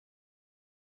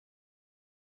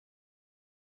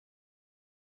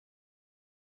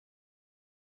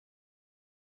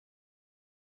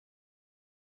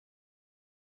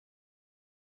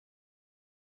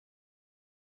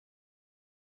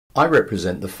I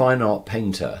represent the fine art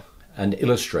painter and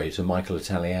illustrator Michael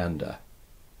Italiaander.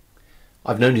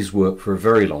 I've known his work for a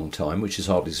very long time, which is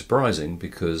hardly surprising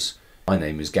because my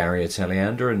name is Gary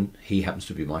Italiaander and he happens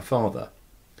to be my father.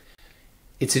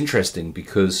 It's interesting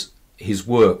because his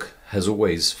work has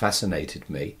always fascinated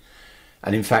me,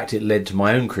 and in fact it led to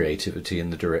my own creativity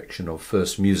in the direction of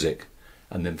first music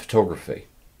and then photography.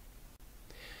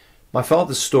 My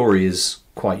father's story is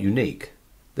quite unique.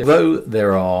 Though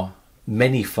there are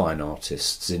many fine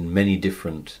artists in many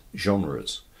different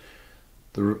genres,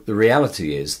 the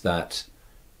reality is that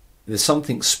there's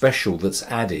something special that's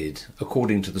added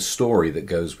according to the story that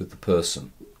goes with the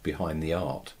person behind the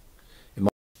art. In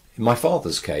my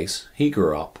father's case, he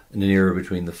grew up in an era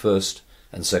between the First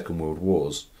and Second World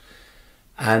Wars,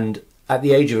 and at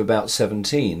the age of about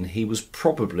 17 he was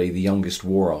probably the youngest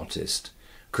war artist,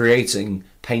 creating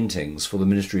paintings for the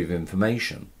Ministry of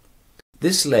Information.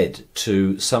 This led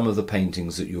to some of the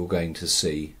paintings that you're going to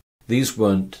see. These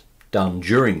weren't done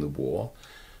during the war,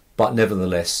 but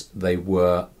nevertheless they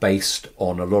were based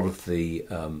on a lot of the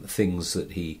things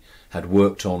that he had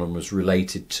worked on and was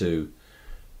related to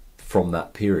from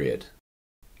that period.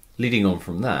 Leading on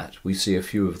from that, we see a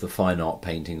few of the fine art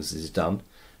paintings that he's done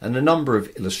and a number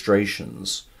of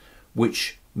illustrations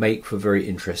which make for very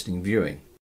interesting viewing.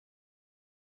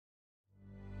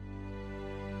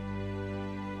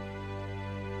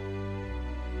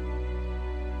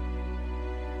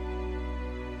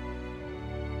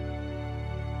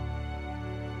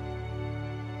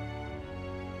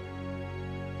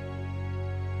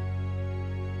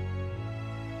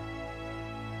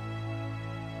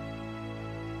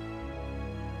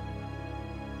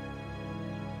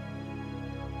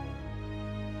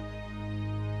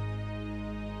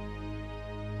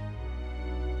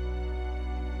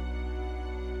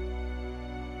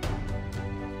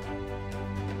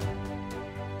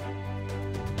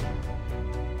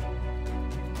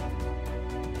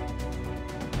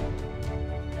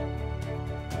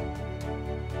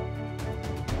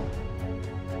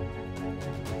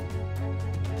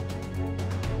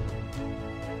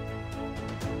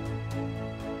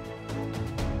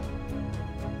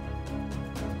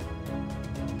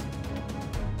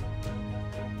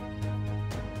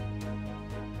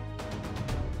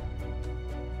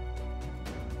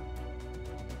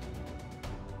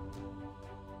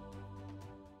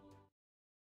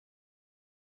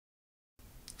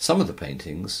 Some of the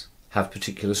paintings have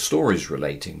particular stories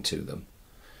relating to them,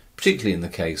 particularly in the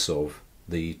case of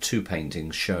the two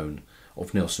paintings shown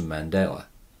of Nelson Mandela.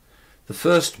 The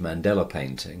first Mandela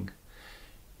painting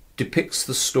depicts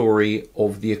the story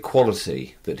of the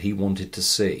equality that he wanted to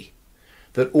see,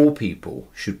 that all people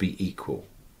should be equal.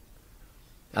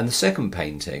 And the second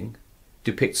painting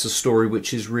depicts a story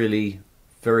which is really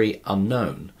very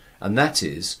unknown, and that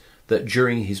is that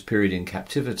during his period in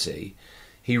captivity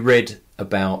he read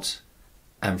about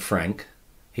Anne Frank.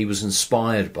 He was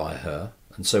inspired by her,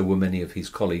 and so were many of his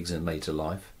colleagues in later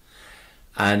life.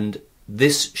 And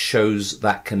this shows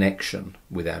that connection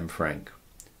with Anne Frank,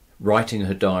 writing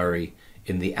her diary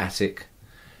in the attic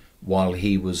while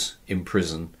he was in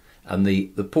prison. And the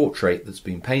portrait that's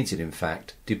been painted, in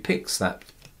fact, depicts that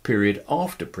period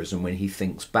after prison when he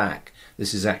thinks back.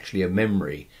 This is actually a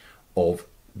memory of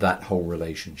that whole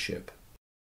relationship.